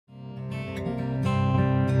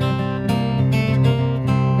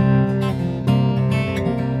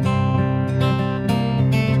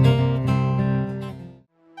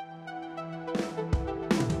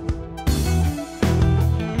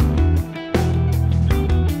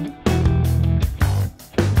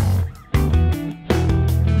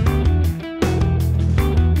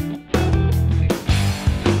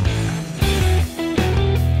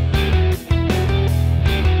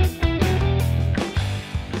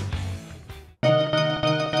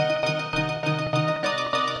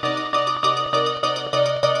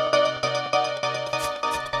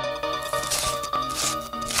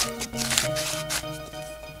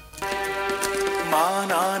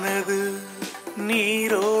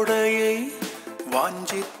நீரோடையை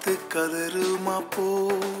வாஞ்சித்து கதறுமா போ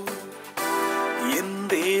என்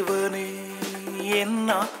தேவனே என்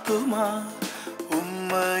ஆத்துமா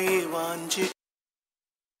உம்மையை வாஞ்சி.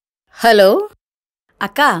 ஹலோ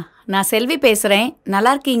அக்கா, நான் செல்வி பேசுறேன்.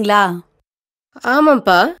 நல்லா இருக்கீங்களா?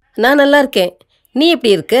 ஆமாம்ப்பா, நான் நல்லா இருக்கேன். நீ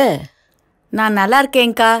எப்படி இருக்க? நான் நல்லா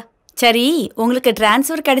இருக்கேன்க்கா. சரி, உங்களுக்கு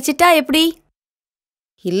டிரான்ஸ்ஃபர் கிடைச்சிட்டா எப்படி?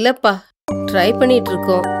 இல்லப்பா, ட்ரை பண்ணிட்டு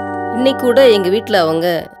இருக்கோம். இன்னைக்கு கூட எங்க வீட்டில் அவங்க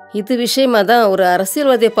இது விஷயமா தான் ஒரு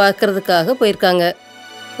அரசியல்வாதியை பார்க்கறதுக்காக போயிருக்காங்க.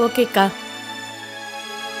 ஓகேக்கா.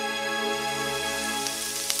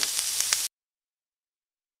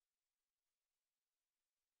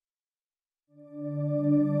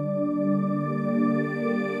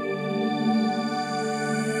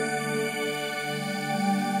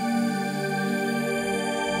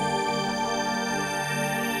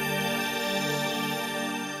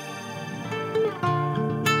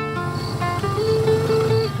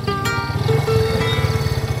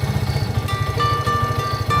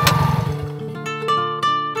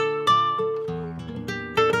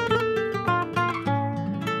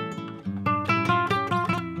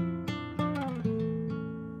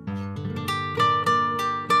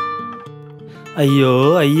 ஐயோ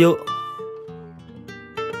ஐயோ,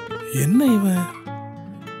 என்ன இவன்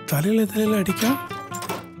தலையில அடிக்கா?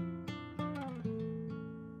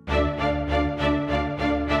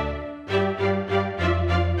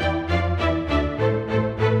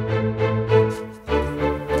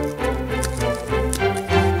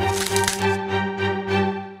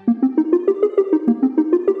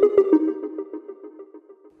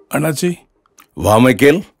 அண்ணாச்சி. வா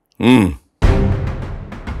மைக்கேல்.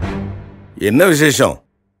 என்ன விசேஷம்?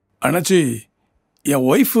 அண்ணாச்சி, என்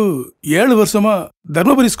ஒய்ஃபு 7 வருஷமா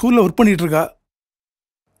தர்மபுரி ஸ்கூல்ல ஒர்க் பண்ணிட்டு இருக்கா.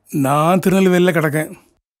 நான் திருநெல்வேலியில் கிடக்கேன்.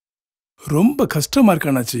 ரொம்ப கஷ்டமா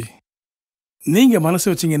இருக்கு அண்ணாச்சி. நீங்க மனசு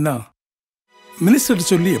வச்சீங்கன்னா மினிஸ்டர்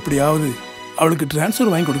சொல்லி எப்படியாவது அவளுக்கு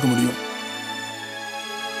டிரான்ஸ்ஃபர் வாங்கி கொடுக்க முடியும்.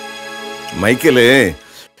 மைக்கேலு,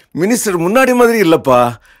 மினிஸ்டர் முன்னாடி மாதிரி இல்லப்பா,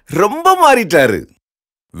 ரொம்ப மாறிட்டாரு.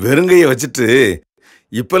 வெறுங்கைய வச்சுட்டு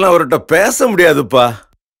இப்பெல்லாம் அவர்கிட்ட பேச முடியாதுப்பா.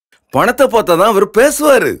 பணத்தை பார்த்தா தான் அவர்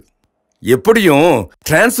பேசுவாரு. எப்படியும்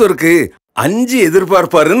டிரான்ஸ்ஃபருக்கு 5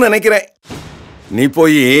 எதிர்பார்ப்பாருன்னு நினைக்கிறேன். நீ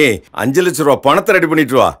போய் 5 லட்சம் ரூபா பணத்தை ரெடி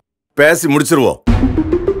பண்ணிட்டு வா, பேசி முடிச்சிருவோம்.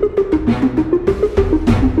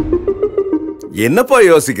 என்னப்பா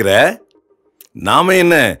யோசிக்கிற? நாம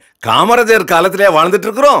என்ன காமராஜர் காலத்திலே வாழ்ந்துட்டு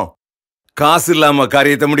இருக்கிறோம்? காசு இல்லாம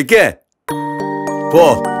காரியத்தை முடிக்க.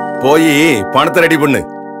 போய் பணத்தை ரெடி பண்ணு.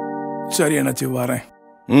 சரி அண்ணாச்சி, வரேன்.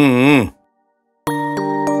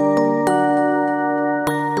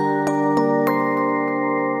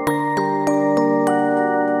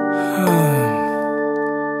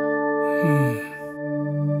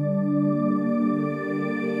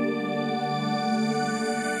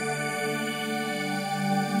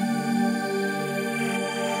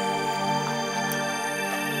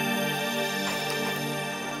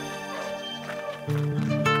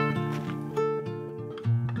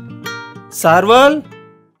 சார்வால்,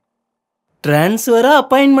 டிரான்ஸ்ஃபரா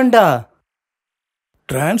அப்பாயின்மெண்டா?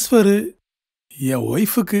 டிரான்ஸ்ஃபரு என்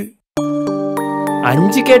ஒய்ஃபுக்கு.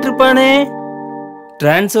 5 கேட்டிருப்பானே.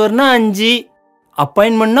 டிரான்ஸ்ஃபர்னா 5,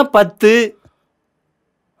 அப்பாயின்மெண்ட்னா 10.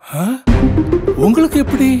 உங்களுக்கு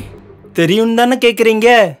எப்படி தெரியும் தானே கேட்குறீங்க?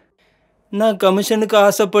 நான் கமிஷனுக்கு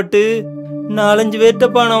ஆசைப்பட்டு 4-5 பேர்கிட்ட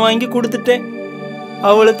பணம் வாங்கி கொடுத்துட்டேன்.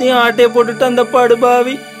 அவ்வளோத்தையும் ஆட்டையை போட்டுட்டு அந்த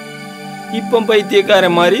படுபாவி இப்போ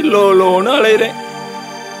பைத்தியக்காரன் மாதிரி லோன்னு அலையிறேன்.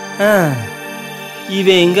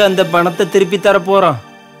 இவன் எங்க அந்த பணத்தை திருப்பி தர போறான்?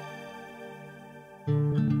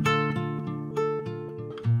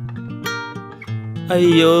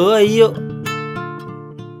 ஐயோ ஐயோ.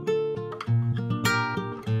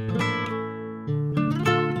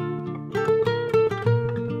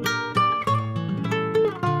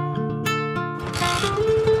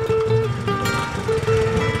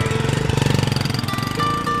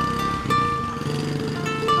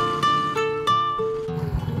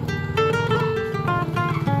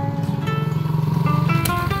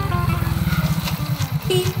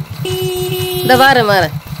 இந்த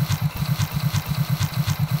வாரேன்.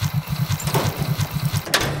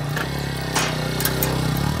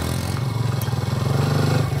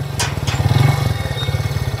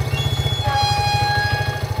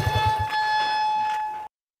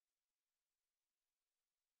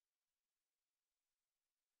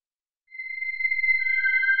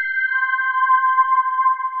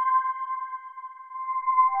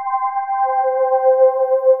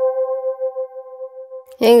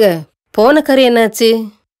 எங்க போன கறி என்னாச்சு?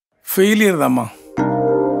 ஃபெயிலியர் தாம்மா.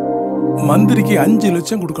 மந்திரிக்கு 5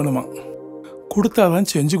 லட்சம் கொடுக்கணுமா, கொடுத்தாதான்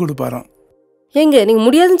செஞ்சு கொடுப்பாராம். ஏங்க நீங்க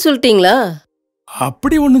முடியாதுன்னு சொல்லிட்டீங்களா?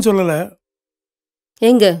 அப்படி ஒன்றும் சொல்லலை.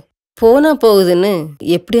 ஏங்க போனா போகுதுன்னு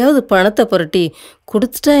எப்படியாவது பணத்தை புரட்டி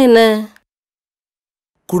கொடுத்துட்டா என்ன?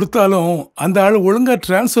 கொடுத்தாலும் அந்த ஆள் ஒழுங்கா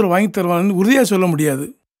டிரான்ஸ்ஃபர் வாங்கி தருவான்னு உறுதியாக சொல்ல முடியாது.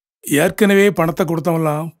 ஏற்கனவே பணத்தை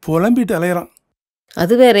கொடுத்தவன்லாம் புலம்பிட்டு அலையிறான்.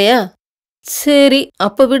 அது வேறயா? சரி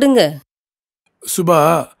அப்ப விடுங்க. சுபா,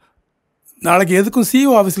 நாளைக்கு எதுக்கும்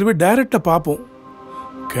சிஓ ஆஃபீஸில் போய் டைரெக்டாக பார்ப்போம்.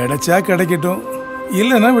 கிடைச்சா கிடைக்கட்டும்,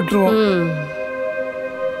 இல்லைன்னா விட்டுருவோம்.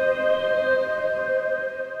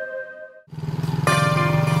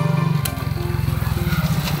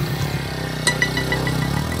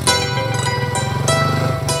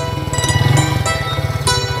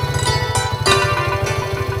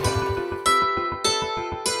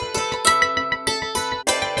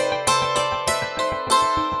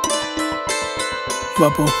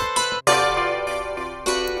 பார்ப்போம்.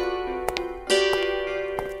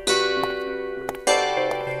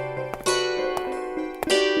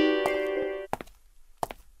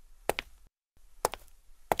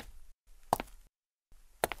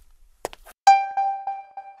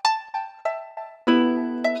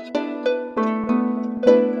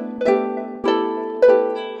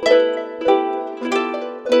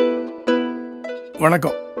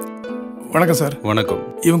 வணக்கம். வணக்கம் சார். வணக்கம்.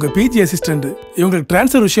 இவங்க பிஜி அசிஸ்டன்ட். இவங்களுக்கு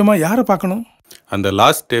ட்ரான்ஸ்ஃபர் விஷயமா யாரை பார்க்கணும்? அந்த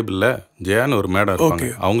லாஸ்ட் டேபிளில் ஜெயான்னு ஒரு மேடம் இருப்பாங்க.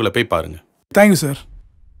 Okay. அவங்கள போய் பாருங்க. Thank you sir.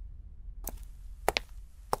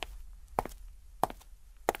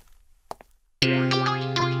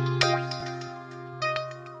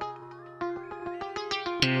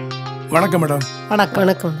 வணக்கம் மேடம்.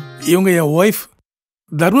 வணக்கம். இவங்க என் ஒய்ஃப்.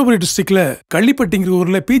 தருமபுரி டிஸ்ட்ரிக்டில் கள்ளிப்பட்டிங்கிற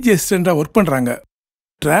ஊரில் பிஜி அசிஸ்டண்ட்டாக ஒர்க் பண்ணுறாங்க.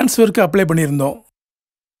 ட்ரான்ஸ்ஃபருக்கு அப்ளை பண்ணியிருந்தோம்.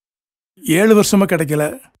 7 வருஷமாக கிடைக்கல.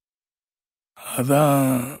 அதான்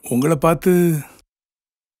உங்களை பார்த்து.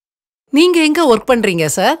 நீங்க எங்க ஒர்க் பண்றீங்க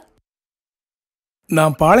சார்?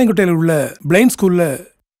 நான் பாளையங்கோட்டையில் உள்ள பிளைண்ட் ஸ்கூலில்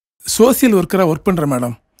சோசியல் ஒர்க்கராக ஒர்க் பண்ணுறேன்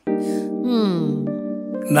மேடம்.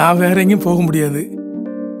 நான் வேற எங்கேயும் போக முடியாது.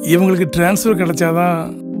 இவங்களுக்கு ட்ரான்ஸ்ஃபர் கிடைச்சாதான்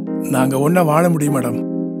நாங்கள் ஒன்றா வாழ முடியும் மேடம்.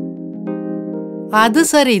 அது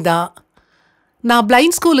சரிதான். நான்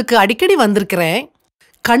பிளைண்ட் ஸ்கூலுக்கு அடிக்கடி வந்திருக்கிறேன்.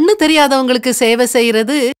 கண்ணு தெரியாதவங்களுக்கு சேவை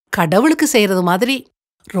செய்யறது கடவுளுக்கு செய்யறது மாதிரி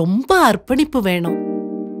ரொம்ப அர்ப்பணிப்பு வேணும்.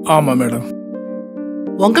 ஆமாம் மேடம்.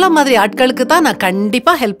 உங்கள மாதிரி ஆட்களுக்கு தான் நான்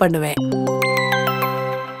கண்டிப்பா ஹெல்ப் பண்ணுவேன்.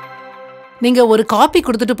 நீங்க ஒரு காப்பி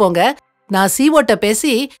கொடுத்துட்டு போங்க. நான் சிஓட்ட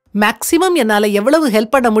பேசி மேக்சிமம் என்னால எவ்வளவு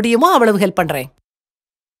ஹெல்ப் பண்ண முடியுமோ அவ்வளவு ஹெல்ப் பண்றேன்.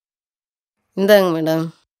 இந்தாங்க மேடம்.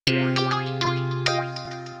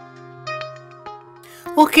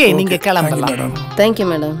 ஓகே, நீங்க கிளம்பலாம். மேடம். Thank you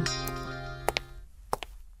madam.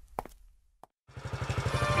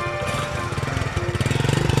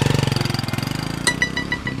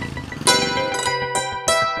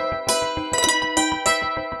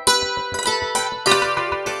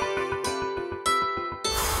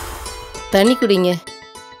 தண்ணி குடிங்க.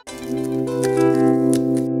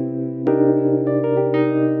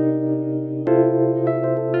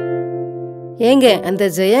 ஏங்க அந்த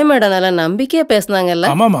ஜெயா மேடம் நல்லா நம்பிக்கையா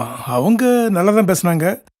பேசினாங்கல்ல? ஆமாம்மா, அவங்க நல்லா தான்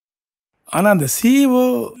பேசுனாங்க. ஆனால் அந்த சிஇஓ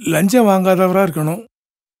லஞ்சம் வாங்காதவராக இருக்கணும்.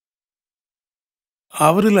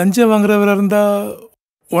 அவர் லஞ்சம் வாங்குறவராக இருந்தால்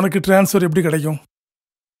உனக்கு ட்ரான்ஸ்ஃபர் எப்படி கிடைக்கும்?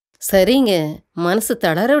 சரிங்க, மனசு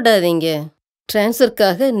தளர விடாதீங்க.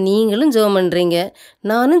 ட்ரான்ஸ்ஃபருக்காக நீங்களும் ஜெபம் பண்ணுறீங்க,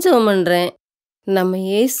 நானும் ஜெபம் பண்ணுறேன். நம்ம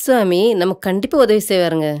ஏசுசாமி நமக்கு கண்டிப்பாக உதவி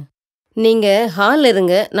செய்வாருங்க. நீங்கள் ஹாலில்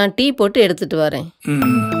இருங்க, நான் டீ போட்டு எடுத்துகிட்டு வரேன்.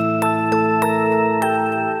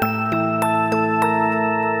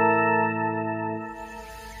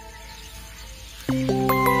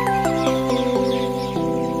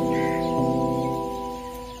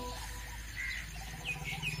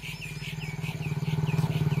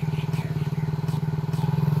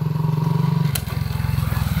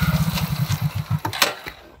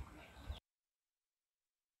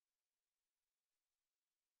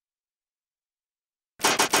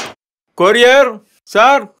 Courier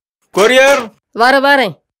sir, courier.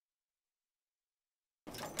 வரேன்.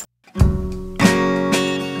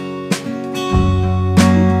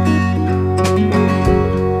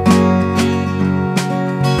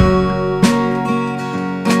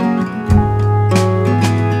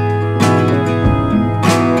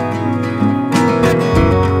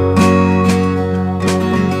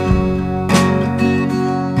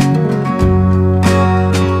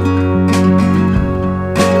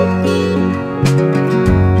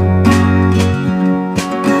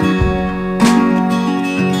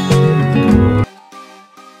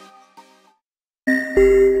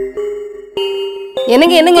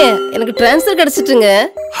 என்னங்க எனக்கு ட்ரான்ஸ்ஃபர் கிடைச்சிட்டுங்க.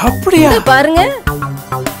 அப்படியா? பாருங்க.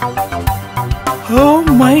 ஓ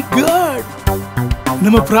மை காட்,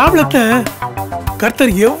 நம்ம ப்ராப்ளத்தை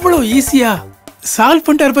கர்த்தர் எவ்வளவு ஈஸியா சால்வ்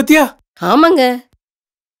பண்ணிட்டாரு பத்தியா? ஆமாங்க,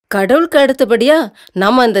 கடவுளுக்கு அடுத்தபடியா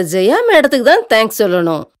நம்ம அந்த ஜெயா மேடத்துக்கு தான் தேங்க்ஸ்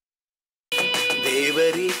சொல்லணும்.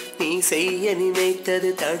 தேவரி நீ செய்ய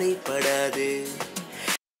நினைத்தது தடைப்படாது.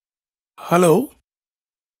 ஹலோ,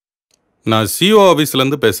 நான் சிஓ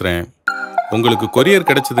ஆஃபீஸ்லேருந்து பேசுகிறேன். உங்களுக்கு கொரியர்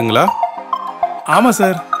கிடைச்சதுங்களா? ஆமாம்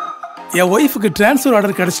சார், என் ஒய்ஃபுக்கு ட்ரான்ஸ்ஃபர்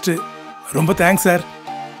ஆர்டர் கிடைச்சிட்டு. ரொம்ப தேங்க்ஸ் சார்.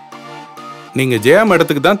 நீங்கள் ஜெயா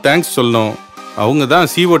மேடத்துக்கு தான் தேங்க்ஸ் சொல்லணும். அவங்க தான்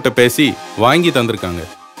சிஓட்ட பேசி வாங்கி தந்திருக்காங்க.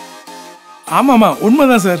 ஆமாம்மா,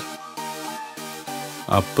 உண்மைதான் சார்.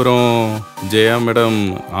 அப்புறம் ஜெயா மேடம்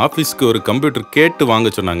ஆஃபீஸ்க்கு ஒரு கம்ப்யூட்டர் கேட்டு வாங்க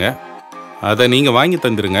சொன்னாங்க. அதை நீங்கள் வாங்கி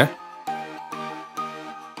தந்துருங்க.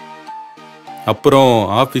 அப்புறம்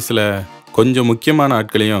ஆஃபீஸில் கொஞ்சம் முக்கியமான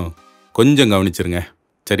ஆட்களையும் கொஞ்சம் கவனிச்சிருங்க.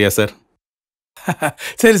 சரியா சார்?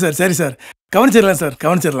 சரி சார், சரி சார், கவனிச்சிடலாம் சார்,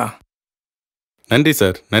 கவனிச்சிடலாம். நன்றி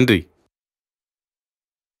சார், நன்றி.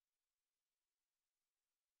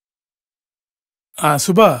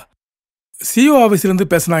 சுபா, சிஓ ஆஃபீஸ்லேருந்து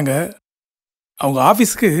பேசுனாங்க. அவங்க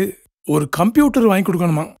ஆஃபீஸ்க்கு ஒரு கம்ப்யூட்டர் வாங்கி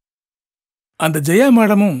கொடுக்கணுமா. அந்த ஜெயா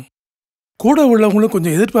மேடமும் கூட உள்ளவங்களும்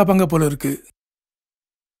கொஞ்சம் எதிர்பார்ப்பாங்க போல இருக்கு.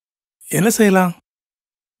 என்ன செய்யலாம்?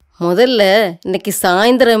 முதல்ல இன்னைக்கு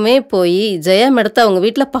சாயந்தரமே போய் ஜெயா மேடத்தை அவங்க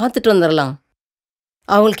வீட்டில் பார்த்துட்டு வந்துடலாம்.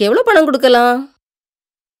 அவங்களுக்கு எவ்வளோ பணம் கொடுக்கலாம்?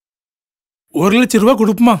 1,00,000 ரூபா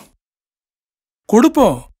கொடுப்போமா?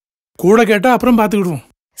 கொடுப்போம். கூட கேட்டால் அப்புறம் பார்த்துக்கிடுவோம்.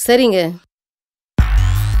 சரிங்க.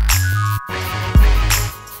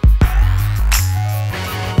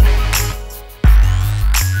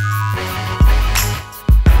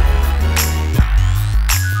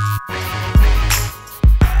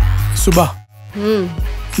 சுபா,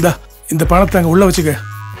 இந்த பணத்தை அங்கே உள்ள வச்சுக்க.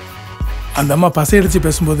 அந்த அம்மா பசையடிச்சு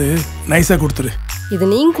பேசும்போது நைஸா கொடுத்துரு. இது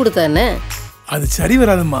நீங்க கொடுத்தானே? அது சரி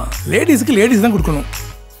வராதும்மா. லேடிஸுக்கு லேடிஸ் தான் கொடுக்கணும்.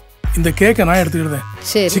 இந்த கேக்கை நான் எடுத்துக்கிட்டேன்.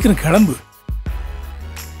 சீக்கிரம் கிளம்பு.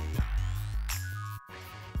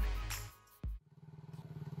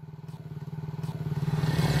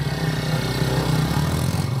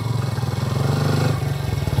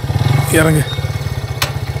 இறங்கு.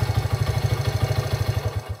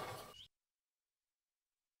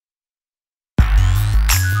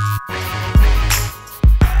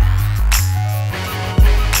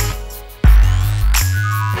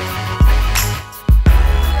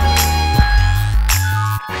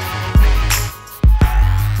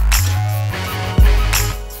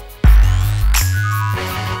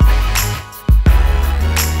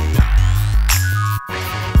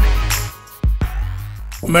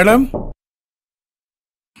 மேடம்,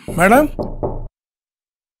 மேடம்,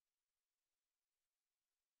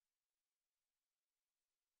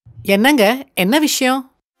 என்னங்க, என்ன விஷயம்?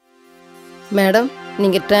 மேடம்,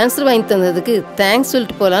 நீங்க டிரான்ஸ்ஃபர் வாங்கி தந்ததுக்கு தேங்க்ஸ்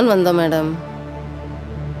சொல்லிட்டு போலான்னு வந்தோம் மேடம்.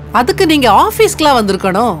 அதுக்கு நீங்க ஆபீஸ்க்குலாம்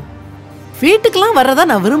வந்திருக்கணும். வீட்டுக்கெல்லாம் வர்றதா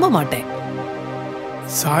நான் விரும்ப மாட்டேன்.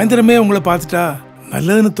 சாயந்தரமே உங்களை பார்த்துட்டா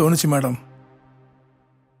நல்லதுன்னு தோணுச்சு மேடம்.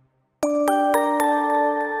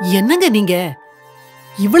 என்னங்க நீங்க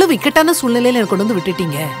இவ்வளவு இக்கட்டான சூழ்நிலையில எனக்கு கொண்டு வந்து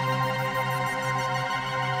விட்டுட்டீங்க.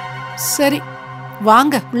 சரி,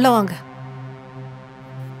 வாங்க உள்ள வாங்க.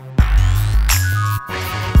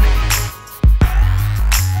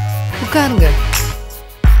 உட்காருங்க.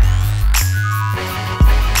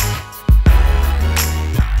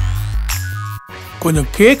 கொஞ்சம்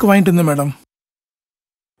கேக் வாங்கிட்டு வந்தேன் மேடம்.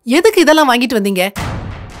 எதுக்கு இதெல்லாம் வாங்கிட்டு வந்தீங்க?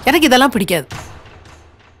 எனக்கு இதெல்லாம் பிடிக்காது.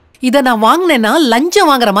 இத நான் வாங்கினேன்னா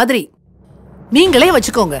லஞ்சம் வாங்குற மாதிரி. நீங்களே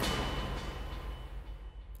வச்சுக்கோங்க.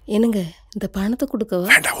 என்னங்க, இந்த பணத்தை கொடுக்கவா?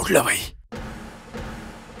 வேண்டாம், உள்ள வை.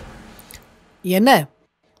 என்ன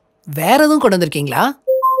வேற எதுவும் கொண்டு வந்திருக்கீங்களா?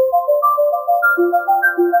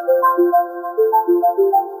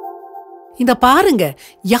 இந்த பாருங்க,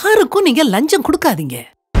 யாருக்கும் நீங்க லஞ்சம் கொடுக்காதீங்க.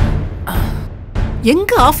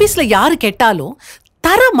 எங்க ஆபீஸ்ல யாரு கேட்டாலும்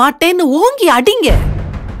தர மாட்டேன்னு ஓங்கி அடிங்க.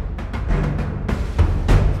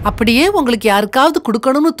 அப்படியே உங்களுக்கு யாருக்காவது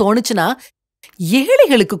கொடுக்கணும்னு தோணுச்சுன்னா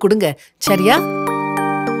ஏழைகளுக்கு கொடுங்க. சரியா?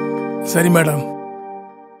 சரி மேடம்.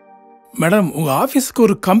 மேடம், உங்க ஆபீஸ்க்கு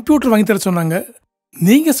ஒரு கம்ப்யூட்டர் வாங்கி தர சொன்னாங்க.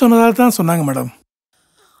 நீங்க சொன்னதால தான் சொன்னாங்க மேடம்.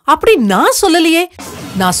 அப்படி நான் சொல்லலையே.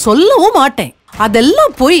 நான் சொல்லவும் மாட்டேன்.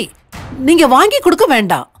 அதெல்லாம் போய் நீங்க வாங்கி கொடுக்க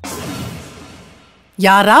வேண்டாம்.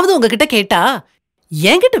 யாராவது உங்ககிட்ட கேட்டா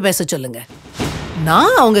என்கிட்ட பேச சொல்லுங்க.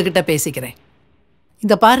 நான் அவங்க கிட்ட பேசிக்கிறேன்.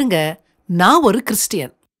 இந்த பாருங்க, நான் ஒரு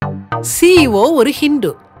கிறிஸ்டியன், சிஇஓ ஒரு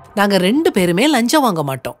ஹிந்து. நாங்க 2 பேருமே லஞ்சம் வாங்க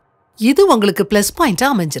மாட்டோம். இது உங்களுக்கு பிளஸ் பாயிண்டா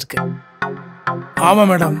அமைஞ்சிருக்கு. ஆமா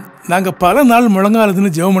மேடம், நாங்க பல நாள்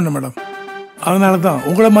முழங்காலதுன்னு ஜெபம் பண்ண மேடம். அதனால தான்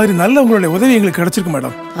உங்களை மாதிரி நல்ல உங்களுடைய உதவி எங்களுக்கு கிடைச்சிருக்கு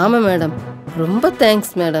மேடம். ஆமா மேடம், ரொம்ப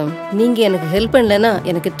தேங்க்ஸ் மேடம். நீங்க எனக்கு ஹெல்ப் பண்ணலன்னா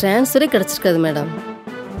எனக்கு டிரான்ஸ்ஃபரே கிடைச்சிருக்காது மேடம்.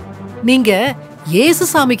 நீங்க இயேசு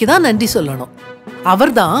சாமிக்கு தான் நன்றி சொல்லணும்.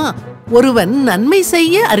 அவர்தான் ஒருவன் நன்மை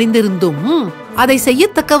செய்ய அறிந்திருந்தும் அதை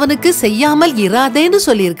செய்யத்தக்கவனுக்கு செய்யாமல் இராதேன்னு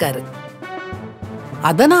சொல்லியிருக்காரு.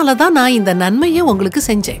 அதனாலதான் நான் இந்த நன்மையை உங்களுக்கு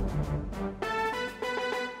செஞ்சேன்.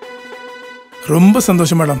 ரொம்ப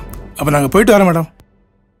சந்தோஷம் மேடம். அப்ப நாங்க போயிட்டு வரோம் மேடம்.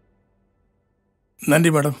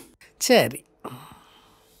 நன்றி மேடம். சரி,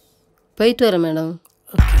 போயிட்டு வரேன் மேடம்.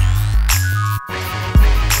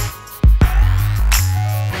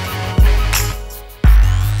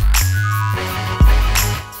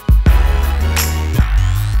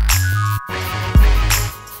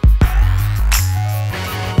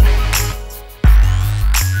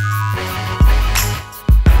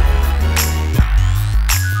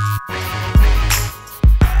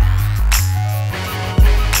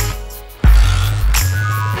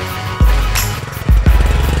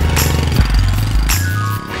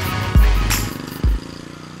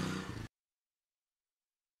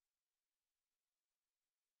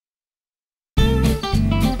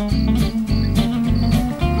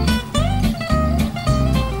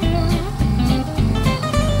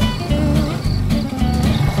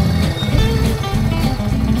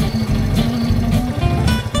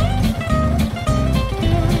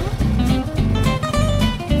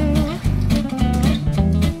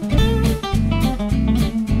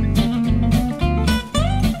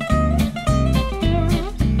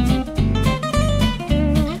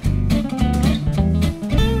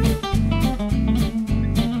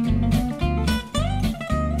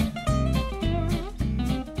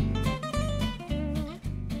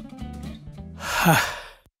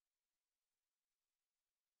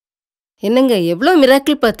 என்னங்க எவ்வளவு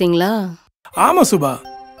மிராக்கிள் பாத்தீங்களா? ஆமா சுபா,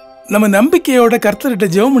 நம்ம நம்பிக்கையோட கர்த்தர்கிட்ட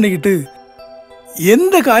ஜெபம் பண்ணிக்கிட்டு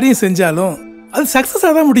எந்த காரியம் செஞ்சாலும் அது சக்சஸ்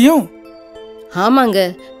ஆக முடியும். ஆமாங்க,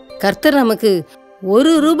 கர்த்தர் நமக்கு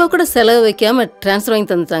 ₹1 கூட செலவு வைக்காம டிரான்ஸ்ஃபர் வாங்கி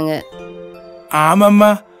தந்துட்டாங்க.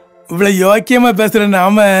 ஆமாம்மா, இவ்வளவு யோக்கியமா பேசுற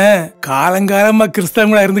நாம காலங்காலமா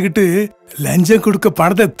கிறிஸ்தவங்களா இருந்துகிட்டு லஞ்சம் கொடுக்க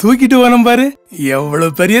பணத்தை தூக்கிட்டு வரோம் பாரு,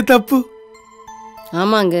 எவ்வளவு பெரிய தப்பு.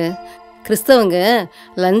 ஆமாங்க, கிறிஸ்தவங்க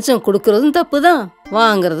லஞ்சம் கொடுக்கறதும் தப்பு தான்,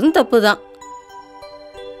 வாங்கறதும் தப்பு தான்.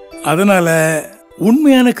 அதனால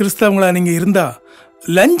உண்மையான கிறிஸ்தவங்களா நீங்க இருந்தா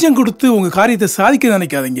லஞ்சம் கொடுத்து உங்க காரியத்தை சாதிக்க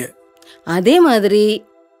நினைக்காதீங்க. அதே மாதிரி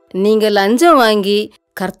நீங்க லஞ்சம் வாங்கி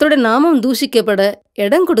கர்த்தரோட நாமம் தூஷிக்கப்பட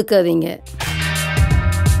இடம் கொடுக்காதீங்க.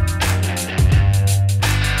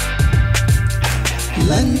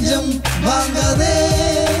 லஞ்சம் வாங்காதே,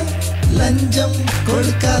 லஞ்சம்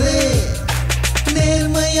கொடுக்காதே,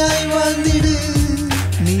 நேர்மையாய் வாழ்ந்திடு,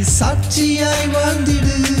 நீ சாட்சியாய்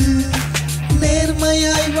வாழ்ந்திடு.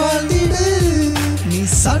 நேர்மையாய் வாழ்ந்திடு, நீ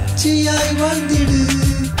சாட்சியாய் வாழ்ந்திடு.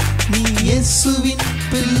 நீ இயேசுவின்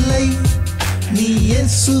பிள்ளை, நீ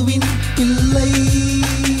இயேசுவின் பிள்ளை.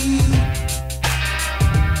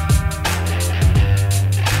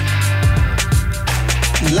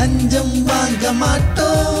 லஞ்சம் வாங்க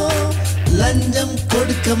மாட்டோம், லஞ்சம்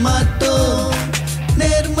கொடுக்க மாட்டோம்,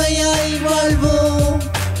 நேர்மையாய் வாழ்வோம்,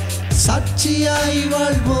 சாட்சியாய்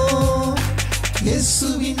வாழ்வோம்.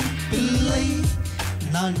 இயேசுவின் பிள்ளை,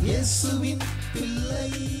 நான் இயேசுவின் பிள்ளை.